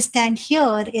to understand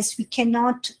here is we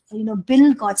cannot,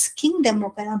 build God's kingdom,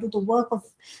 or cannot do the work of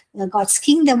God's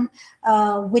kingdom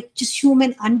with just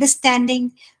human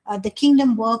understanding. The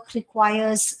kingdom work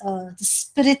requires the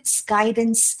Spirit's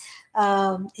guidance.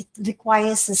 It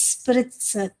requires the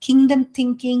Spirit's kingdom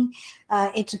thinking.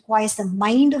 It requires the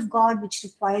mind of God, which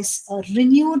requires a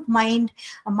renewed mind,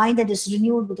 a mind that is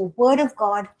renewed with the word of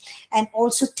God, and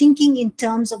also thinking in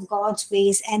terms of God's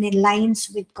ways and in lines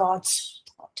with God's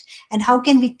thought. And how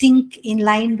can we think in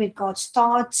line with God's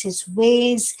thoughts, his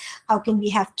ways? How can we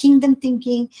have kingdom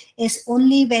thinking? Is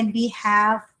only when we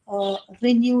have a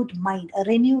renewed mind. A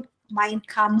renewed mind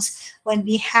comes when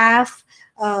we have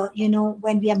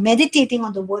when we are meditating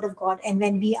on the word of God, and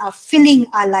when we are filling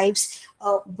our lives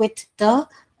with the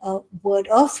word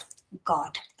of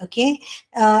God. Okay,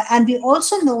 and we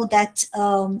also know that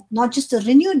not just the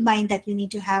renewed mind that we need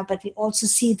to have, but we also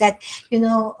see that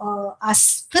our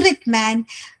spirit man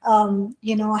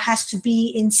has to be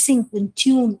in sync, in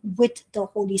tune with the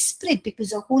Holy Spirit,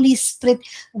 because the Holy Spirit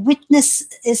witness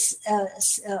is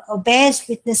bears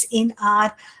witness in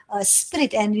our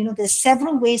spirit. And there's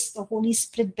several ways the Holy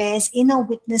Spirit bears inner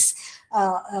witness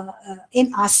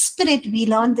in our spirit. We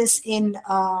learned this in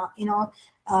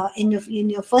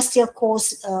your first year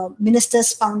course,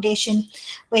 Ministers Foundation,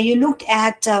 where you looked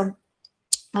at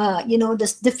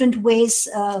the different ways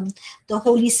the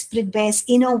Holy Spirit bears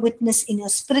inner witness in your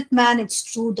spirit man. It's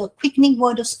through the quickening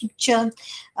word of scripture,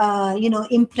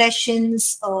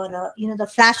 impressions, or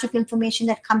the flash of information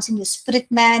that comes in your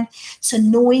spirit man. So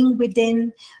knowing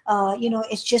within,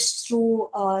 it's just through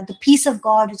the peace of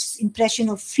God. It's impression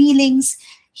of feelings.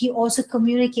 He also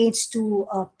communicates to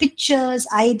pictures,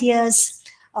 ideas,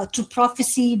 to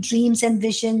prophecy, dreams and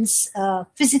visions,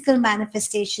 physical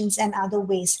manifestations, and other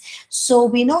ways. So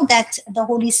we know that the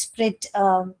Holy Spirit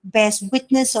bears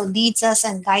witness or leads us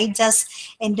and guides us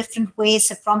in different ways.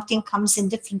 The prompting comes in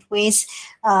different ways,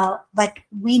 but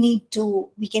we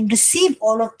can receive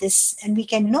all of this, and we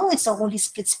can know it's the Holy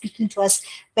Spirit speaking to us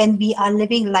when we are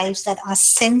living lives that are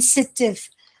sensitive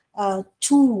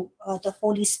to the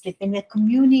Holy Spirit, when we're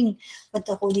communing with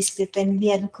the Holy Spirit, when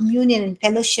we are in communion and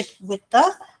fellowship with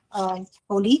the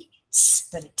Holy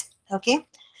Spirit. Okay,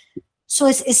 so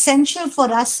it's essential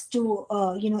for us to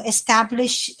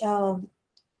establish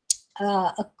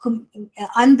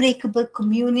unbreakable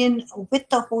communion with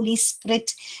the Holy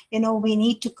Spirit. We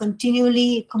need to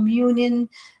continually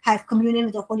have communion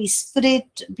with the Holy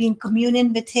Spirit, be in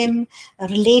communion with Him,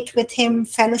 relate with Him,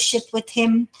 fellowship with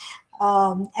Him,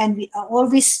 and we are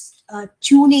always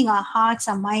tuning our hearts,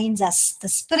 our minds, as the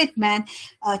spirit man,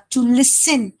 to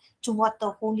listen to what the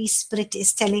Holy Spirit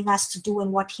is telling us to do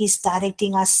and what He's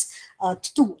directing us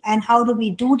to do. And how do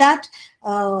we do that?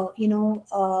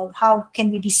 How can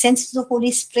we be sensitive to the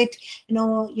Holy Spirit?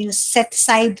 Set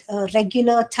aside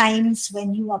regular times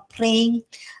when you are praying,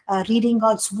 reading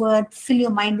God's word, fill your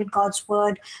mind with God's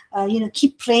word.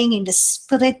 Keep praying in the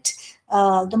Spirit.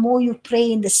 The more you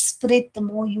pray in the Spirit, the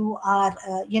more you are,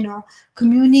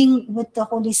 communing with the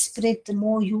Holy Spirit, the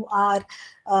more you are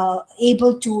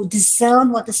able to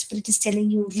discern what the Spirit is telling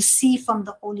you, receive from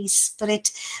the Holy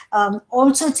Spirit.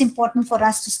 Also, it's important for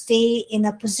us to stay in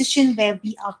a position where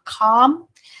we are calm,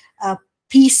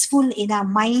 peaceful in our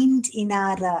mind, in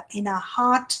our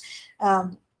heart,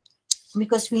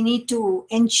 because we need to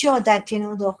ensure that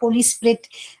the Holy Spirit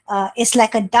is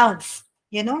like a dove.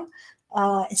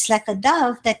 It's like a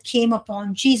dove that came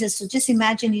upon Jesus. So just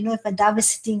imagine, if a dove is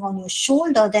sitting on your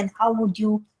shoulder, then how would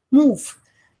you move?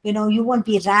 You won't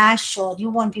be rash, or you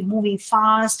won't be moving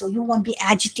fast, or you won't be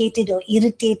agitated or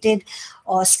irritated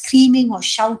or screaming or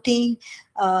shouting,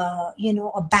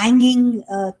 or banging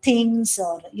things,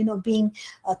 or, being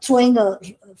throwing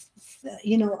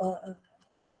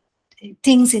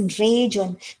things in rage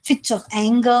or fits of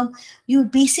anger. You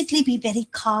basically be very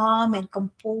calm and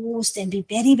composed and be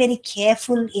very, very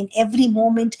careful in every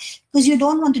moment, because you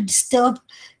don't want to disturb,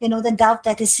 the dove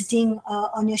that is sitting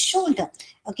on your shoulder.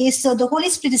 Okay, so the Holy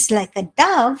Spirit is like a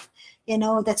dove,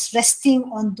 that's resting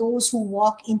on those who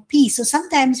walk in peace. So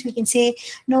sometimes we can say,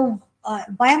 no,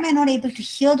 why am I not able to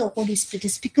hear the Holy Spirit?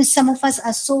 It's because some of us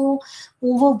are so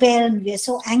overwhelmed. We are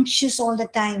so anxious all the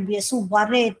time. We are so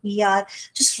worried. We are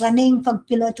just running from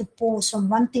pillar to post, from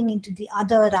one thing into the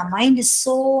other. Our mind is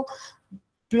so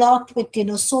blocked with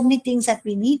so many things that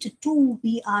we need to do.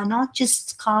 We are not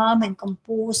just calm and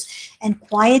composed and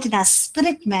quiet in our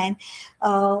spirit man,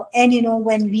 and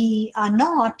when we are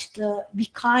not, we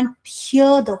can't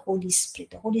hear the Holy Spirit.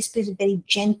 The Holy Spirit is very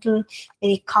gentle,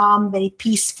 very calm, very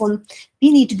peaceful.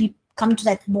 We need to come to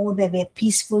that mode where we're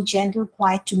peaceful, gentle,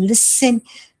 quiet, to listen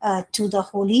to the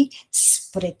Holy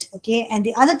Spirit. Okay, and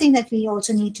the other thing that we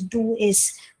also need to do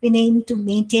is we need to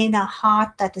maintain a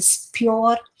heart that is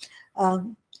pure,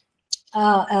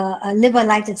 live a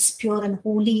life that's pure and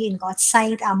holy in God's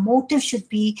sight. Our motive should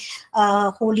be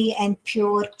holy and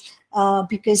pure,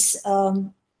 because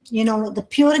the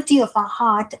purity of our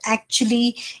heart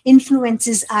actually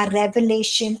influences our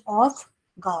revelation of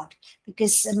God.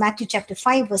 Because Matthew chapter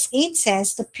 5 verse 8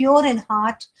 says, the pure in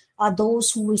heart are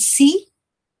those who will see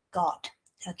God.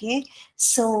 Okay,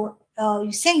 so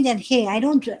you're saying that, hey, I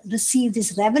don't receive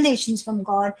these revelations from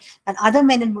God that other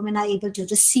men and women are able to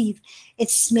receive.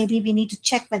 It's maybe we need to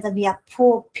check whether we are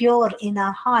pure in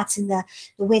our hearts, in the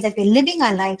way that we're living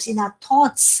our lives, in our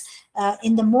thoughts,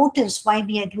 in the motives why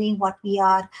we are doing what we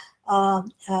are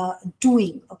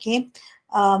doing. Okay,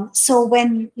 so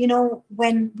when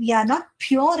we are not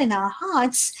pure in our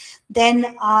hearts,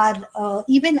 then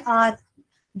even our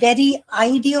very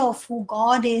idea of who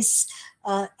God is,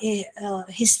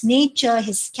 His nature,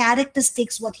 His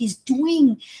characteristics, what He's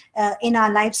doing in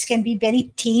our lives can be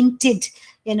very tainted.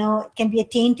 It can be a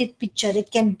tainted picture.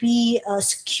 It can be a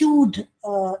skewed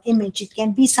image. It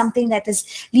can be something that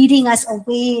is leading us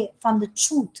away from the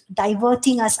truth,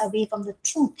 diverting us away from the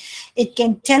truth. It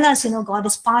can tell us, God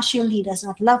is partial. He does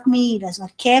not love me. He does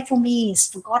not care for me. He's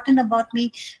forgotten about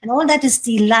me. And all that is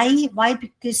the lie. Why?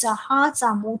 Because our hearts,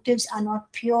 our motives are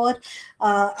not pure,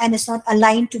 and it's not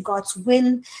aligned to God's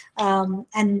will.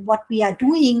 And what we are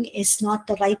doing is not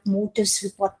the right motives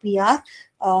with what we are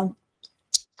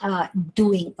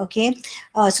doing. Okay,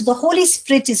 so the Holy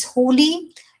Spirit is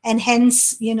holy, and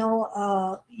hence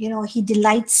He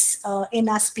delights in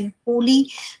us being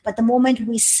holy. But the moment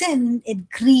we sin,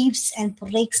 it grieves and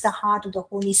breaks the heart of the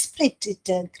Holy Spirit.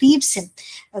 It grieves Him.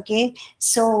 Okay,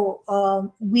 so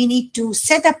we need to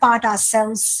set apart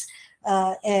ourselves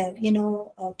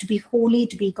to be holy,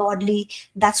 to be godly.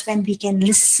 That's when we can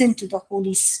listen to the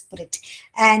Holy Spirit.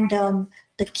 And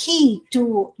the key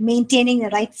to maintaining the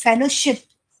right fellowship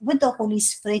with the Holy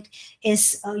Spirit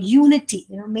is unity,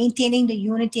 maintaining the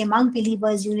unity among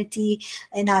believers, unity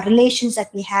in our relations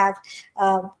that we have.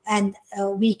 And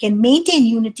we can maintain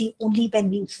unity only when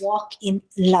we walk in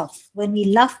love, when we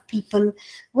love people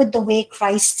with the way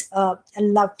Christ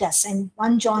loved us. And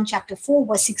 1 John chapter 4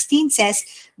 verse 16 says,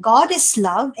 God is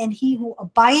love, and he who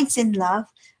abides in love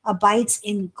abides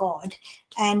in God.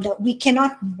 And we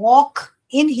cannot walk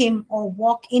in him or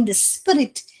walk in the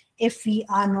Spirit if we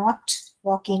are not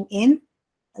walking in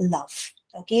love.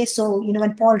 Okay, so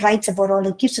when Paul writes about all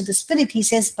the gifts of the Spirit, he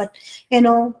says, but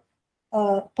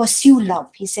pursue love.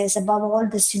 He says, above all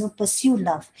this, pursue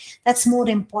love. That's more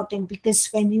important, because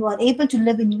when you are able to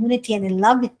live in unity and in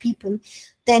love with people,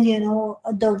 then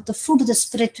the fruit of the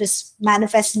Spirit is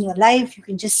manifest in your life. You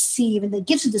can just see even the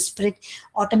gifts of the Spirit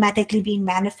automatically being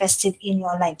manifested in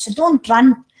your life. So don't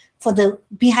run for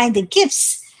behind the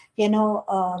gifts.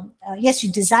 Yes,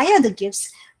 you desire the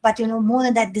gifts, but more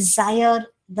than that, desire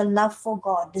the love for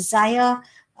God, desire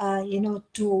a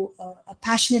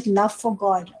passionate love for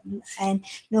God, and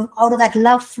out of that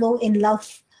love flow in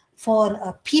love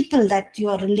for people that you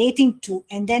are relating to.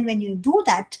 And then when you do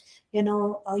that, you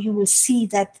will see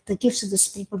that the gifts of the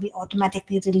Spirit will be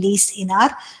automatically released in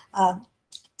our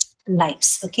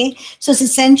lives. Okay, so it's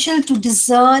essential to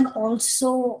discern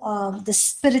also the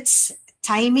Spirit's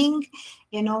timing.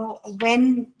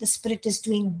 When the Spirit is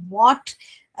doing what,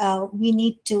 we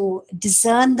need to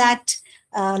discern that.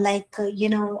 The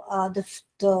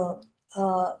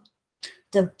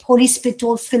Holy Spirit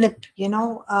told Philip,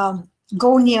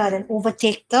 go near and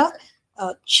overtake the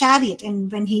chariot,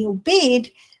 and when he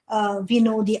obeyed, we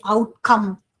know the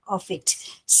outcome of it.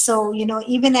 So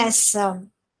even as the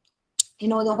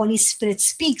Holy Spirit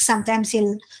speaks, sometimes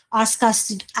he'll ask us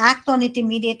to act on it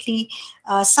immediately.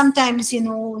 Sometimes he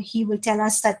will tell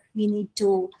us that we need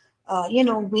to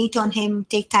wait on him,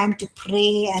 take time to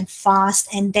pray and fast,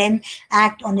 and then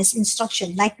act on his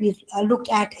instruction, like we looked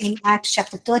at in Acts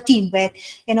chapter 13, where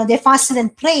they fasted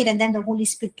and prayed, and then the Holy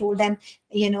Spirit told them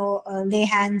lay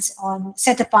hands on,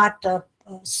 set apart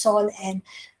Saul and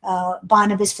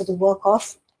Barnabas for the work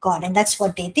of God. And that's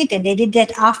what they did, and they did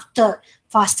that after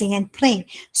fasting and praying.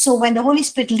 So when the Holy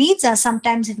Spirit leads us,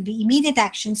 sometimes it will be immediate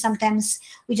action, sometimes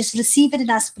we just receive it in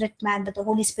our spirit man, but the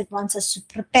Holy Spirit wants us to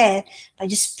prepare by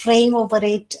just praying over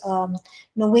it,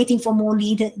 waiting for more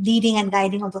leading and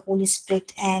guiding of the Holy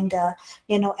Spirit, and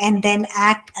and then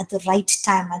act at the right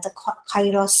time, at the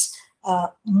kairos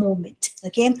moment.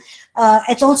 Okay,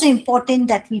 it's also important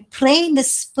that we pray in the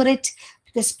Spirit,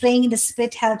 because praying in the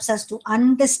Spirit helps us to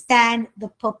understand the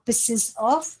purposes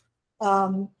of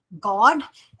God.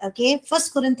 Okay, 1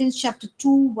 Corinthians chapter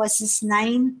 2 verses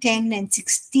 9, 10 and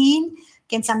 16.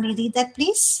 Can somebody read that,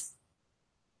 please?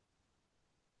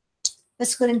 1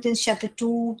 Corinthians chapter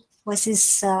 2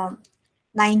 verses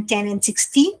 9, 10 and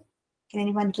 16. Can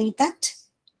anyone read that?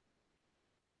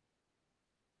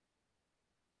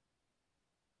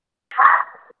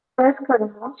 First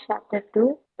Corinthians chapter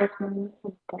 2 verse 9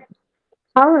 and 10.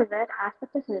 However, as it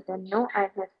is written, no eye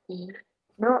has seen,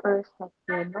 no ears has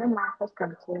heard, no mouth has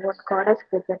conceived what God has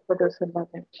prepared for those who love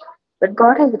him. But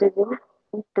God has revealed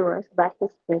it to us by his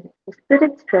Spirit. The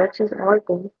Spirit searches all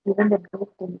things, even the deep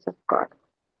things of God.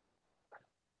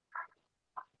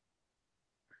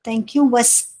 Thank you.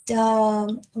 Verse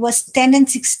 10 and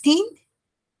 16.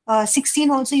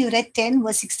 16 also you read 10.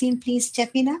 Verse 16, please,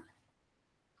 Jeffina.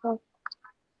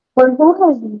 For who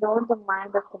has known the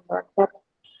mind of the Lord, that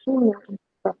he may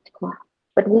instruct him?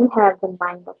 But we have the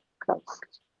mind of Christ.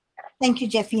 Thank you,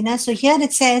 Jeffina. So here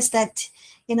it says that,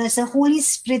 it's the Holy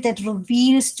Spirit that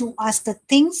reveals to us the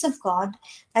things of God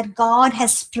that God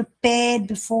has prepared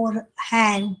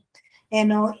beforehand,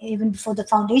 even before the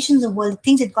foundations of the world,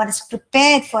 things that God has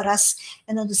prepared for us.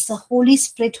 This is the Holy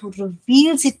Spirit who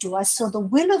reveals it to us. So the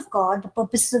will of God, the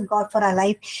purposes of God for our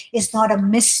life is not a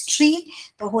mystery.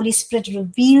 The Holy Spirit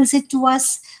reveals it to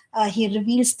us. He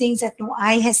reveals things that no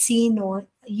eye has seen, no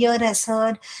ear has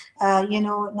heard,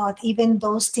 not even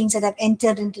those things that have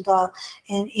entered into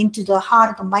the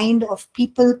heart, the mind of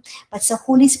people. But it's the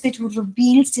Holy Spirit who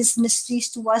reveals these mysteries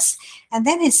to us. And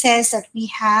then it says that we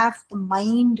have the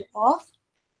mind of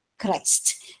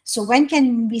Christ. So when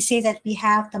can we say that we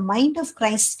have the mind of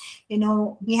Christ?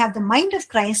 We have the mind of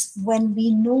Christ when we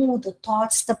know the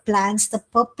thoughts, the plans, the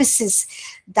purposes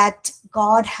that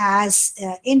God has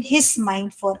in his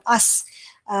mind for us,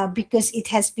 because it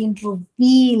has been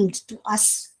revealed to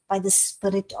us by the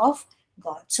Spirit of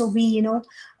God. So we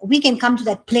can come to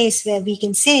that place where we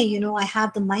can say, I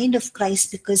have the mind of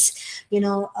Christ because,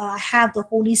 I have the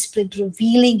Holy Spirit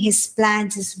revealing his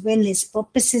plans, his will, his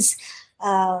purposes,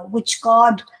 which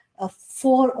God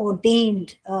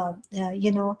foreordained,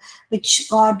 which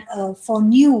God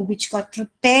foreknew, which God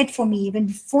prepared for me even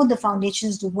before the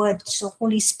foundations of the world. So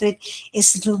Holy Spirit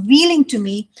is revealing to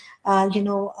me,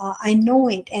 I know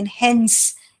it, and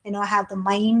hence, I have the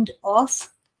mind of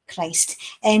Christ.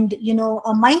 And,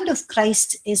 a mind of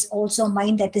Christ is also a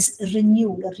mind that is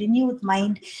renewed. A renewed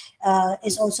mind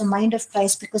is also a mind of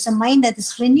Christ, because a mind that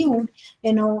is renewed,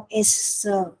 is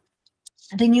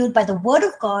renewed by the word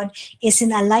of God, is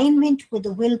in alignment with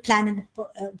the will, plan, and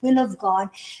will of God,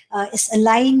 is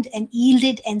aligned and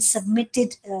yielded and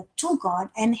submitted to God,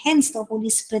 and hence the Holy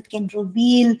Spirit can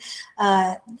reveal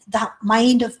the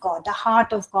mind of God, the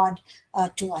heart of God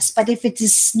to us. But if it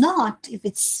is not, if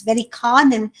it's very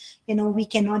carnal, we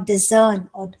cannot discern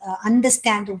or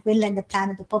understand the will and the plan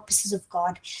and the purposes of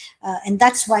God, and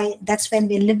that's when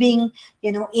we're living,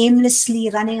 aimlessly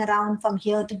running around from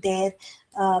here to there,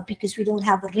 because we don't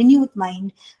have a renewed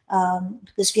mind,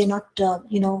 because we are not,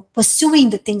 pursuing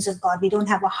the things of God. We don't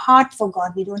have a heart for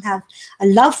God. We don't have a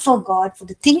love for God, for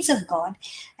the things of God.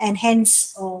 And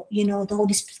hence, the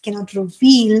Holy Spirit cannot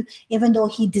reveal, even though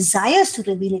he desires to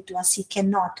reveal it to us, he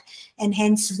cannot. And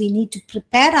hence, we need to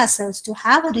prepare ourselves to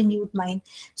have a renewed mind,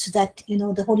 so that,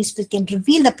 the Holy Spirit can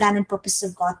reveal the plan and purpose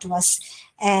of God to us.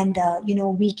 And,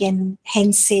 we can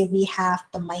hence say we have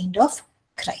the mind of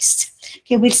Christ.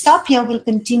 Okay, we'll stop here. We'll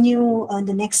continue on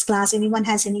the next class. Anyone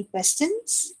has any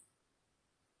questions?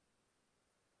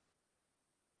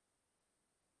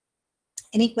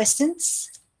 Any questions?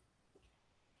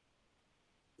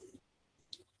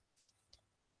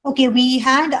 Okay, we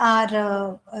had our,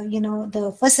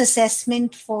 the first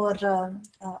assessment for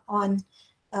on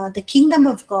the kingdom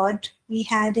of God. We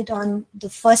had it on the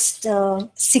first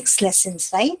 6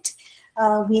 lessons, right?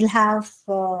 We'll have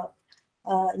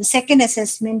the second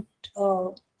assessment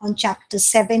on chapter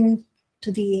 7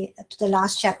 to the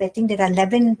last chapter. I think there are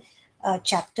 11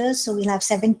 chapters, so we'll have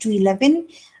 7 to 11.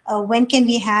 When can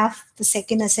we have the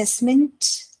second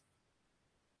assessment?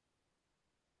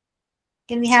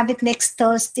 Can we have it next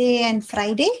Thursday and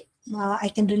Friday? I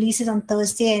can release it on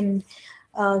Thursday, and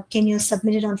can you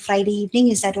submit it on Friday evening?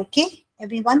 Is that okay,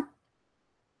 everyone?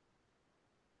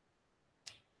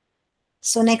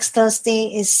 So next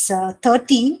Thursday is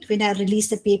 13th when I release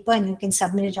the paper, and you can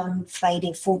submit it on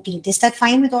Friday 14th. Is that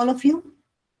fine with all of you?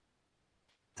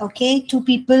 Okay, 2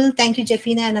 people. Thank you,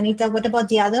 Jeffina and Anita. What about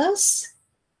the others?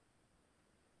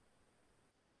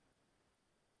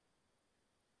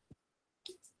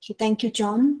 Okay, thank you,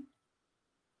 John.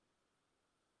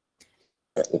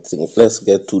 I think let's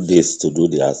get 2 days to do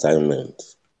the assignment.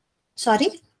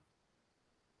 Sorry?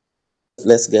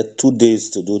 Let's get 2 days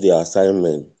to do the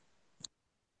assignment.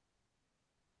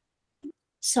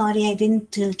 Sorry, I didn't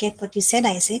get what you said,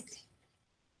 Isaac.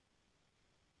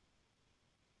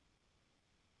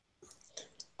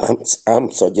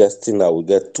 I'm suggesting that we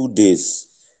get 2 days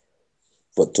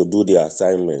to do the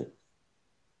assignment.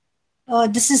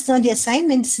 This is not the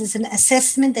assignment. This is an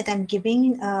assessment that I'm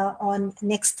giving on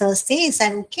next Thursday. Is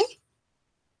that okay?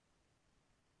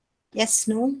 Yes,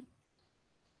 no?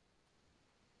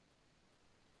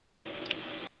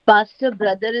 Pastor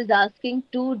brother is asking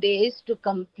 2 days to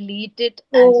complete it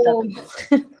and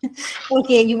submit.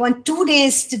 Okay, you want 2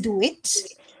 days to do it.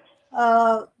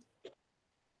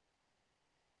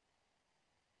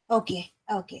 Okay,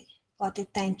 got it.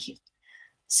 Thank you.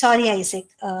 Sorry, Isaac,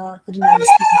 couldn't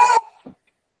understand.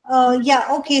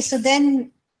 Yeah, okay, so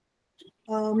then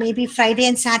maybe Friday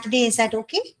and Saturday, is that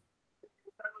okay?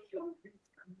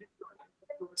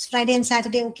 Is Friday and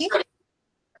Saturday okay?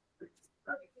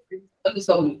 I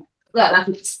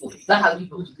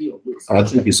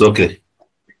think it's okay.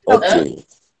 Okay.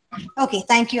 Okay,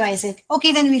 thank you, Isaac.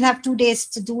 Okay, then we'll have 2 days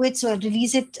to do it. So I'll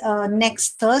release it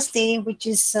next Thursday, which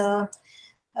is the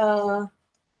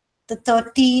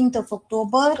 13th of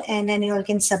October, and then you all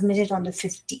can submit it on the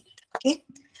 15th. Okay.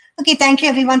 Okay, thank you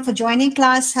everyone for joining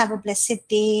class. Have a blessed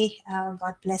day.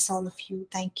 God bless all of you.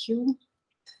 Thank you.